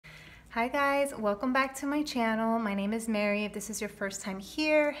Hi guys, welcome back to my channel. My name is Mary. If this is your first time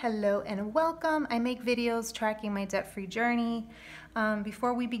here, hello and welcome. I make videos tracking my debt-free journey.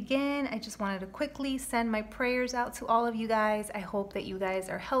 Before we begin, I just wanted to quickly send my prayers out to all of you guys. I hope that you guys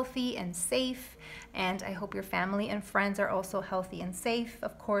are healthy and safe, and I hope your family and friends are also healthy and safe.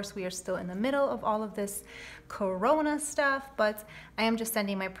 Of course, we are still in the middle of all of this corona stuff, but I am just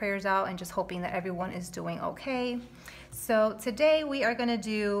sending my prayers out and just hoping that everyone is doing okay. So today we are going to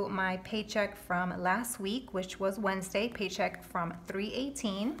do my paycheck from last week, which was Wednesday, paycheck from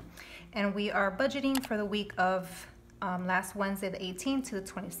 3/18, and we are budgeting for the week of last Wednesday the 18th to the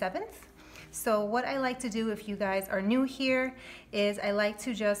 27th. So what I like to do, if you guys are new here, is I like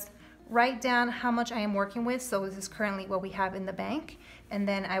to just write down how much I am working with. So this is currently what we have in the bank, and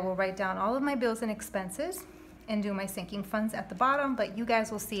then I will write down all of my bills and expenses and do my sinking funds at the bottom, but you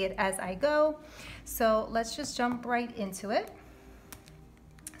guys will see it as I go. So let's just jump right into it.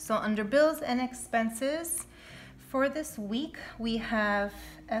 So under bills and expenses for this week, we have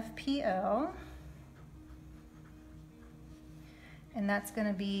FPL, and that's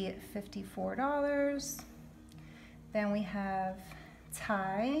gonna be $54. Then we have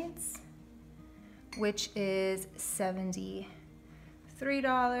tithes, which is $73.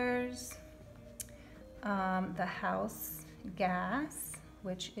 The house gas,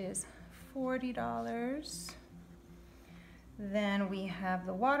 which is $40. Then we have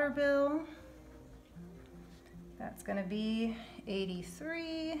the water bill. That's gonna be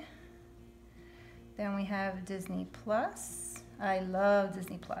 $83. Then we have Disney Plus. I love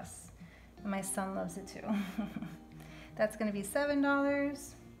Disney Plus, and my son loves it too. That's gonna be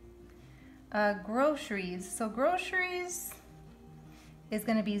 $7. Groceries. So groceries is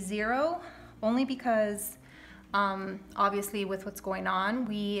gonna be $0. Only because obviously with what's going on,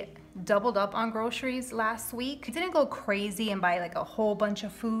 we doubled up on groceries last week. I didn't go crazy and buy like a whole bunch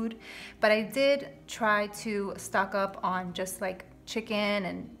of food, but I did try to stock up on just like chicken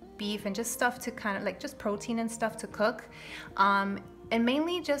and beef and just stuff to kind of like just protein and stuff to cook. And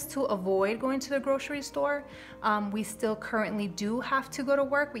mainly just to avoid going to the grocery store. We still currently do have to go to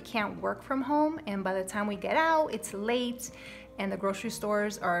work. We can't work from home, and by the time we get out, it's late and the grocery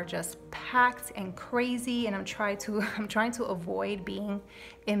stores are just packed and crazy, and I'm trying to avoid being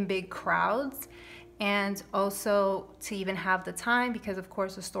in big crowds, and also to even have the time, because of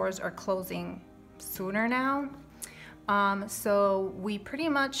course the stores are closing sooner now. So we pretty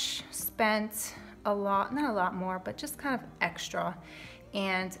much spent a lot, not a lot more, but just kind of extra,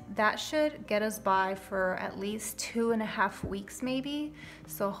 and that should get us by for at least 2.5 weeks maybe.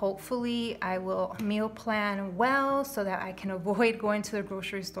 So hopefully I will meal plan well so that I can avoid going to the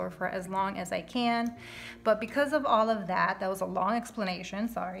grocery store for as long as I can. But because of all of that, that was a long explanation,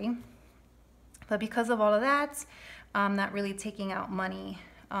 sorry. But because of all of that, I'm not really taking out money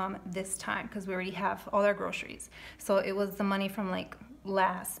this time because we already have all our groceries. So it was the money from like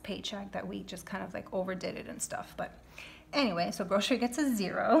last paycheck that we just kind of like overdid it and stuff. But anyway, so grocery gets a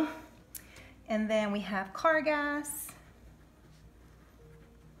 $0. And then we have car gas.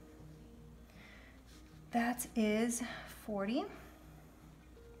 That is $40.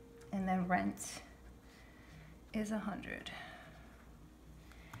 And then rent is $100.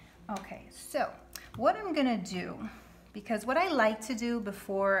 Okay, so what I'm gonna do, because what I like to do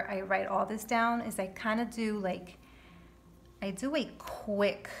before I write all this down is I kind of do like, I do a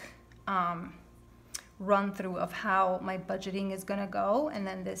quick run through of how my budgeting is gonna go, and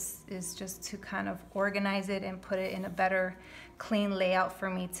then this is just to kind of organize it and put it in a better clean layout for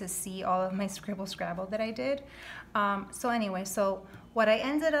me to see all of my scribble scrabble that I did. So anyway, so what I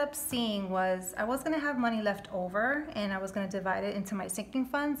ended up seeing was I was gonna have money left over and I was gonna divide it into my sinking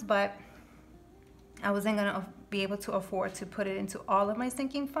funds, but I wasn't gonna be able to afford to put it into all of my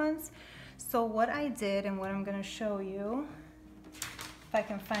sinking funds. So what I did, and what I'm gonna show you, if I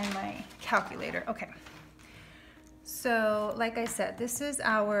can find my calculator. Okay, so like I said, this is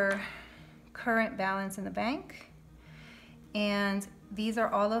our current balance in the bank, and these are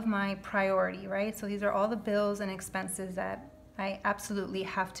all of my priority, right? So these are all the bills and expenses that I absolutely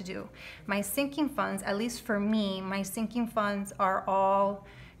have to do. My sinking funds, at least for me, my sinking funds are all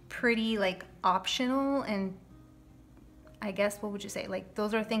pretty like optional, and I guess, what would you say, like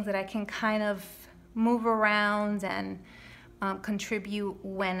those are things that I can kind of move around and contribute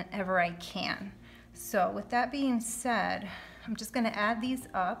whenever I can. So with that being said, I'm just gonna add these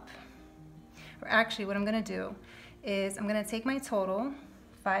up. Or actually what I'm gonna do is I'm gonna take my total,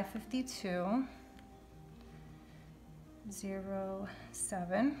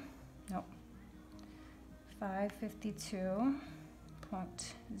 552.07, nope,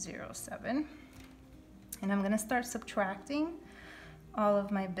 552.07, and I'm gonna start subtracting all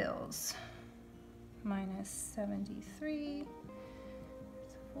of my bills. Minus 73,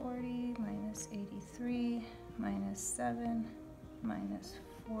 40, minus 83, minus 7, minus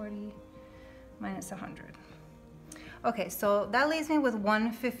 40, minus 100. Okay, so that leaves me with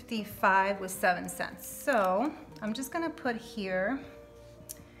 155 with 7 cents. So I'm just gonna put here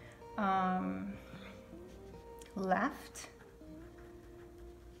left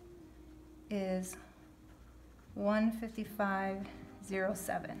is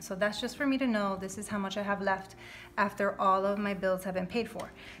 155.07. So that's just for me to know this is how much I have left after all of my bills have been paid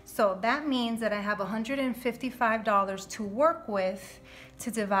for. So that means that I have $155 to work with to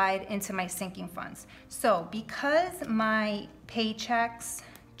divide into my sinking funds. So because my paychecks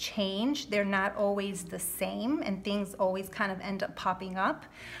change, they're not always the same, and things always kind of end up popping up,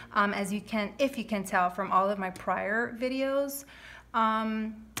 as you can, if you can tell from all of my prior videos.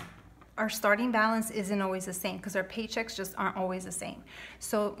 Our starting balance isn't always the same because our paychecks just aren't always the same.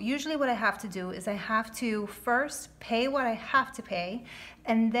 So usually what I have to do is I have to first pay what I have to pay,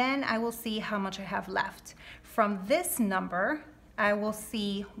 and then I will see how much I have left. From this number, I will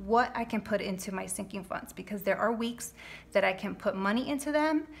see what I can put into my sinking funds, because there are weeks that I can put money into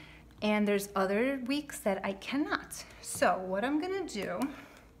them and there's other weeks that I cannot. So what I'm gonna do,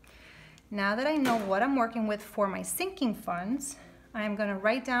 now that I know what I'm working with for my sinking funds, I'm gonna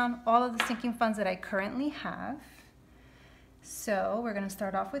write down all of the sinking funds that I currently have. So we're gonna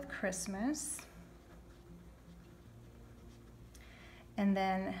start off with Christmas. And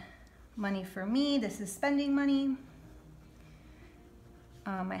then money for me, this is spending money.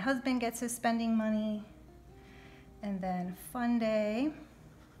 My husband gets his spending money. And then fun day.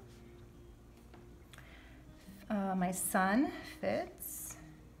 My son, Fitz.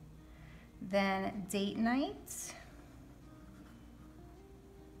 Then date night.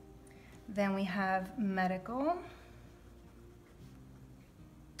 Then we have medical,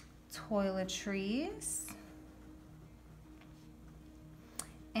 toiletries,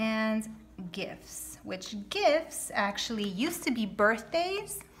 and gifts, which gifts actually used to be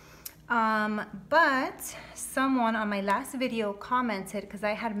birthdays, but someone on my last video commented, because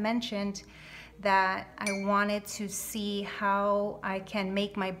I had mentioned that I wanted to see how I can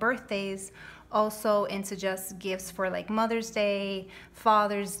make my birthdays also into just gifts for like Mother's Day,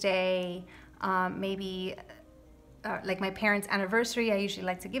 Father's Day, maybe like my parents' anniversary. I usually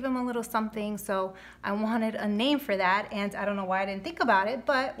like to give them a little something, so I wanted a name for that, and I don't know why I didn't think about it,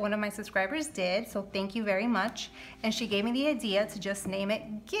 but one of my subscribers did, so thank you very much. And she gave me the idea to just name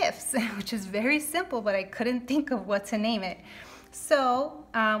it gifts, which is very simple, but I couldn't think of what to name it. So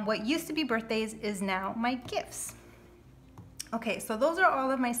what used to be birthdays is now my gifts. Okay, so those are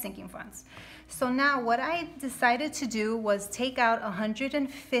all of my sinking funds. So now what I decided to do was take out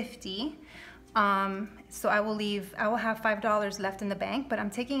 150. So I will have $5 left in the bank, but I'm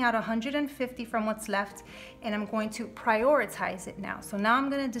taking out 150 from what's left, and I'm going to prioritize it now. So now I'm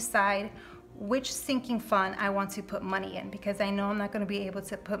going to decide which sinking fund I want to put money in, because I know I'm not going to be able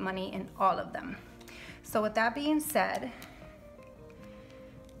to put money in all of them. So with that being said,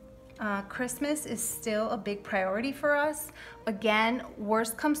 Christmas is still a big priority for us. Again,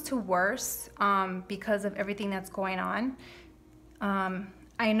 worst comes to worst, because of everything that's going on.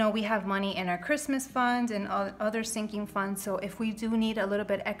 I know we have money in our Christmas fund and other sinking funds, so if we do need a little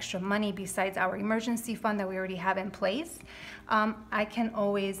bit extra money besides our emergency fund that we already have in place, I can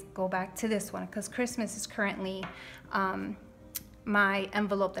always go back to this one, because Christmas is currently my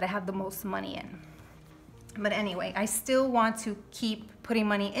envelope that I have the most money in. But anyway, I still want to keep putting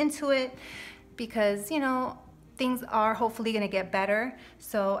money into it, because, you know, things are hopefully going to get better.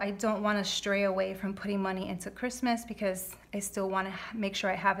 So I don't want to stray away from putting money into Christmas, because I still want to make sure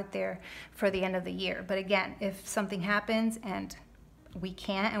I have it there for the end of the year. But again, if something happens and we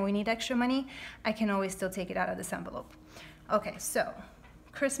can't and we need extra money, I can always still take it out of this envelope. Okay, so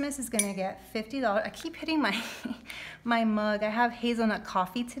Christmas is going to get $50. I keep hitting my my mug. I have hazelnut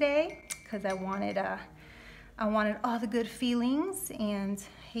coffee today because I wanted all the good feelings, and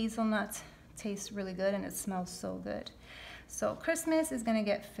hazelnut tastes really good and it smells so good. So Christmas is gonna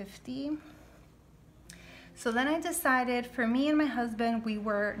get 50. So then I decided, for me and my husband, we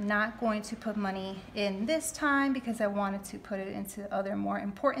were not going to put money in this time because I wanted to put it into other more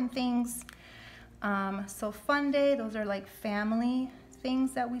important things. So fun day, those are like family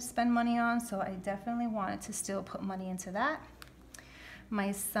things that we spend money on, so I definitely wanted to still put money into that.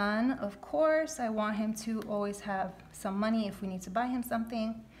 My son, of course, I want him to always have some money if we need to buy him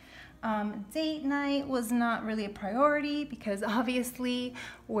something. Date night was not really a priority because obviously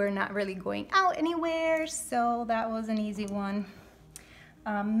we're not really going out anywhere, so that was an easy one.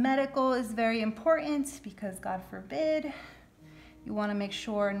 Medical is very important because God forbid You want to make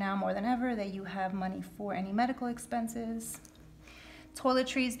sure now more than ever that you have money for any medical expenses.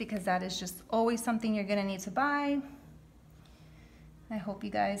 Toiletries, because that is just always something you're gonna need to buy. I hope you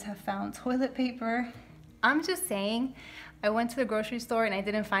guys have found toilet paper. I'm just saying, I went to the grocery store and I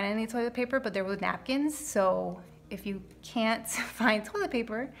didn't find any toilet paper, but there were napkins. So if you can't find toilet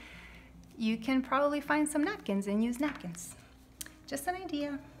paper, you can probably find some napkins and use napkins. Just an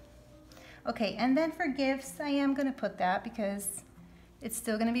idea. Okay, and then for gifts, I am gonna put that because it's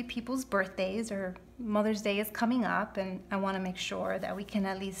still gonna be people's birthdays, or Mother's Day is coming up, and I wanna make sure that we can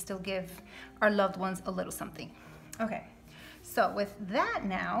at least still give our loved ones a little something. Okay, so with that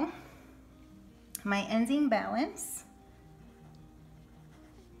now, my ending balance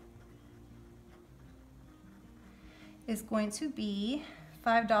is going to be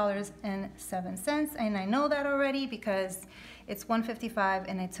 $5.07, and I know that already because it's $155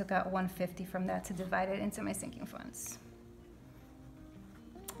 and I took out $150 from that to divide it into my sinking funds.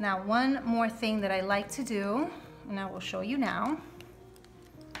 Now, one more thing that I like to do, and I will show you now.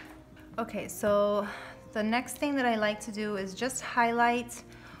 Okay, so the next thing that I like to do is just highlight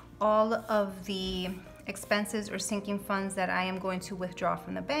all of the expenses or sinking funds that I am going to withdraw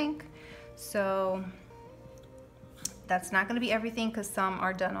from the bank. So that's not going to be everything because some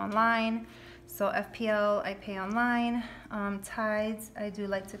are done online. So FPL I pay online. Tides I do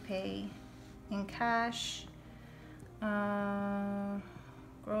like to pay in cash.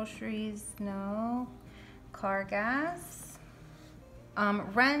 Groceries, no. Car gas.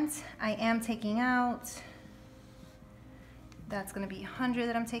 Rent I am taking out. That's going to be $100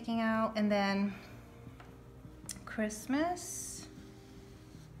 that I'm taking out. And then Christmas.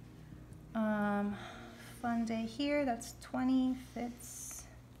 Fun day here, that's $20, fits,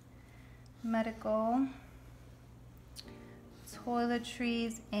 medical,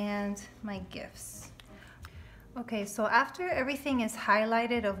 toiletries, and my gifts. Okay, so after everything is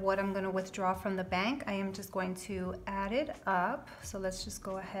highlighted of what I'm going to withdraw from the bank, I am just going to add it up. So let's just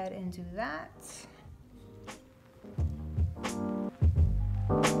go ahead and do that.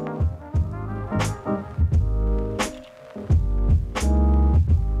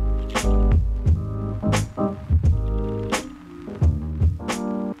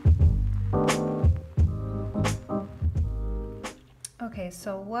 Okay,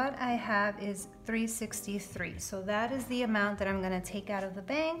 so what I have is $363. So that is the amount that I'm going to take out of the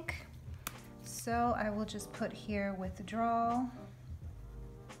bank. So I will just put here withdrawal.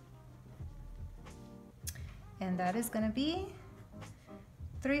 And that is going to be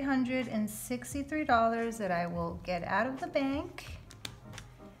 $363 that I will get out of the bank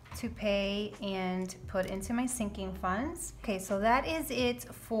to pay and put into my sinking funds. Okay, so that is it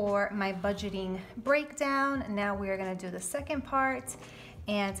for my budgeting breakdown. Now we are going to do the second part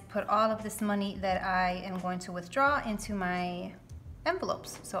and put all of this money that I am going to withdraw into my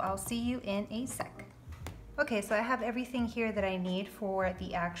envelopes. So I'll see you in a sec. Okay, so I have everything here that I need for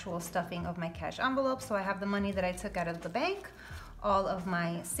the actual stuffing of my cash envelope. So I have the money that I took out of the bank, all of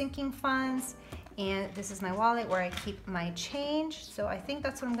my sinking funds, and this is my wallet where I keep my change. So I think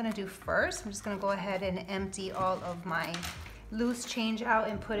that's what I'm gonna do first. I'm just gonna go ahead and empty all of my loose change out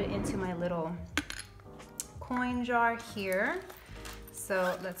and put it into my little coin jar here.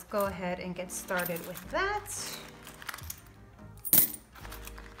 So let's go ahead and get started with that.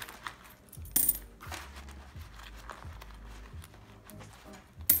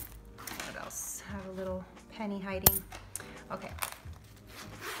 What else? I have a little penny hiding. Okay.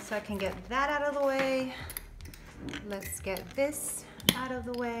 So I can get that out of the way. Let's get this out of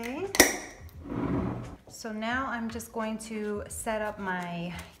the way. So now I'm just going to set up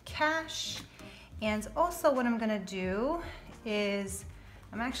my cash. And also what I'm gonna do is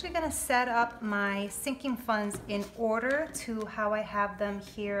I'm actually gonna set up my sinking funds in order to how I have them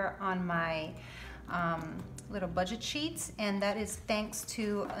here on my little budget sheets, and that is thanks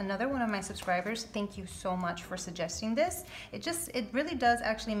to another one of my subscribers. Thank you so much for suggesting this. It really does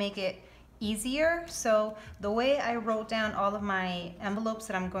actually make it easier. So the way I wrote down all of my envelopes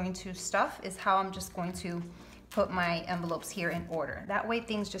that I'm going to stuff is how I'm just going to put my envelopes here in order. That way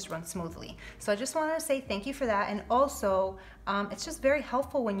things just run smoothly. So I just wanted to say thank you for that. And also it's just very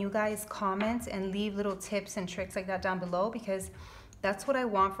helpful when you guys comment and leave little tips and tricks like that down below, because that's what I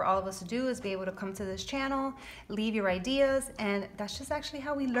want for all of us to do, is be able to come to this channel, leave your ideas, and that's just actually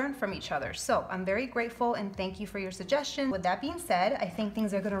how we learn from each other. So I'm very grateful and thank you for your suggestion. With that being said, I think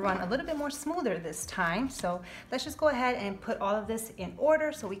things are gonna run a little bit more smoother this time. So let's just go ahead and put all of this in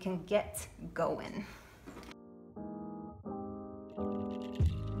order so we can get going.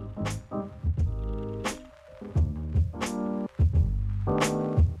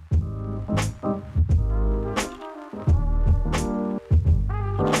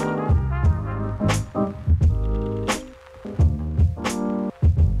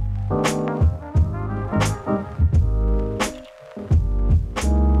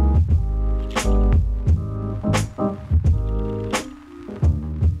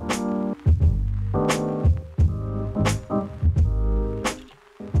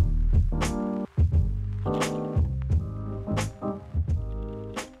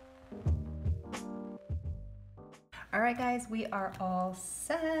 we are all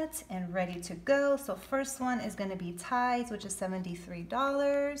set and ready to go. So first one is going to be tithes, which is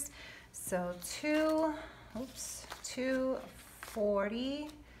 $73. So 2, 40,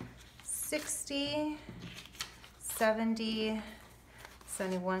 60, 70,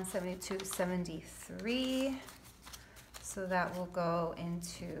 71, 72, 73. So that will go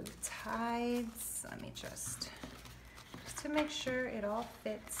into tithes. Let me just to make sure it all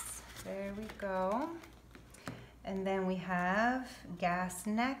fits. There we go. And then we have gas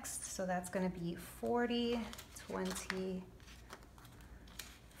next. So that's going to be 40, 20,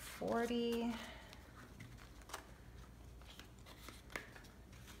 40.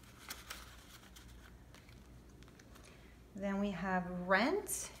 Then we have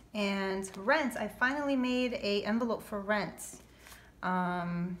rent, and rent, I finally made a envelope for rent.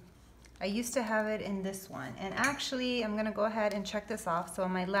 I used to have it in this one, and actually I'm gonna go ahead and check this off. So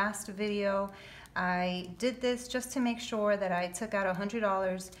in my last video, I did this just to make sure that I took out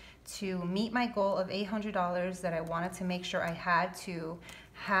 $100 to meet my goal of $800 that I wanted to make sure I had to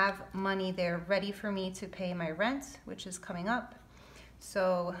have money there ready for me to pay my rent, which is coming up.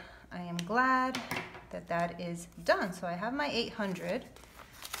 So I am glad that that is done. So I have my 800.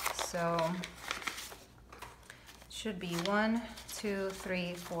 So it should be 1, 2,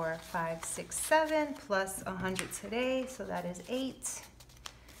 3, 4, 5, 6, 7 plus 100 today. So that is 8.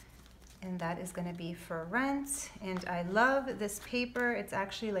 And that is going to be for rent. And I love this paper. It's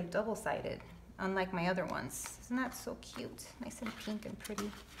actually like double-sided, unlike my other ones. Isn't that so cute? Nice and pink and pretty.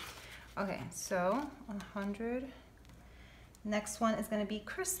 Okay, so 100. Next one is going to be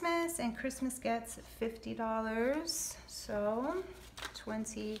Christmas, and Christmas gets $50. So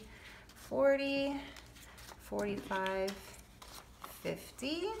 20, 40, 45,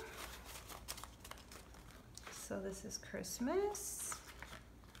 50. So this is Christmas.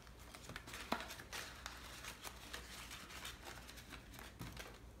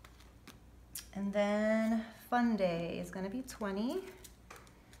 And then Fun Day is going to be 20.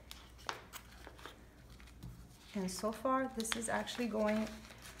 And so far, this is actually going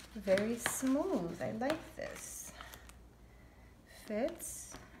very smooth. I like this.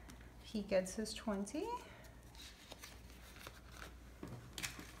 Fits. He gets his 20.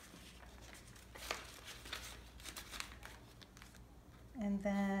 And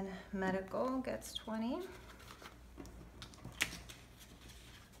then medical gets 20.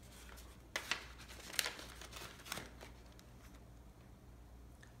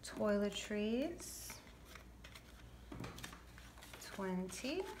 Toiletries.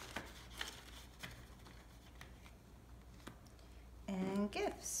 20. And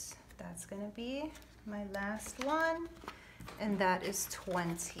gifts. That's going to be my last one, and that is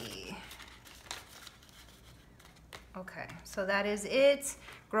 20. Okay, so that is it.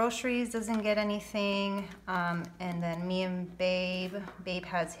 Groceries doesn't get anything, and then me and Babe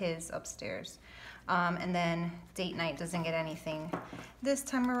has his upstairs. And then date night doesn't get anything this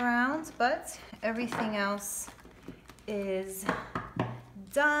time around, but everything else is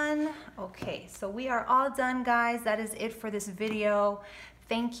done. Okay, so we are all done, guys. That is it for this video.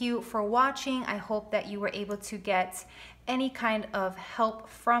 Thank you for watching. I hope that you were able to get any kind of help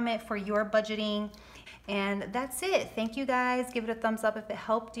from it for your budgeting. And that's it. Thank you, guys. Give it a thumbs up if it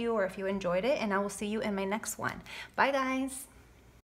helped you or if you enjoyed it, and I will see you in my next one. Bye, guys.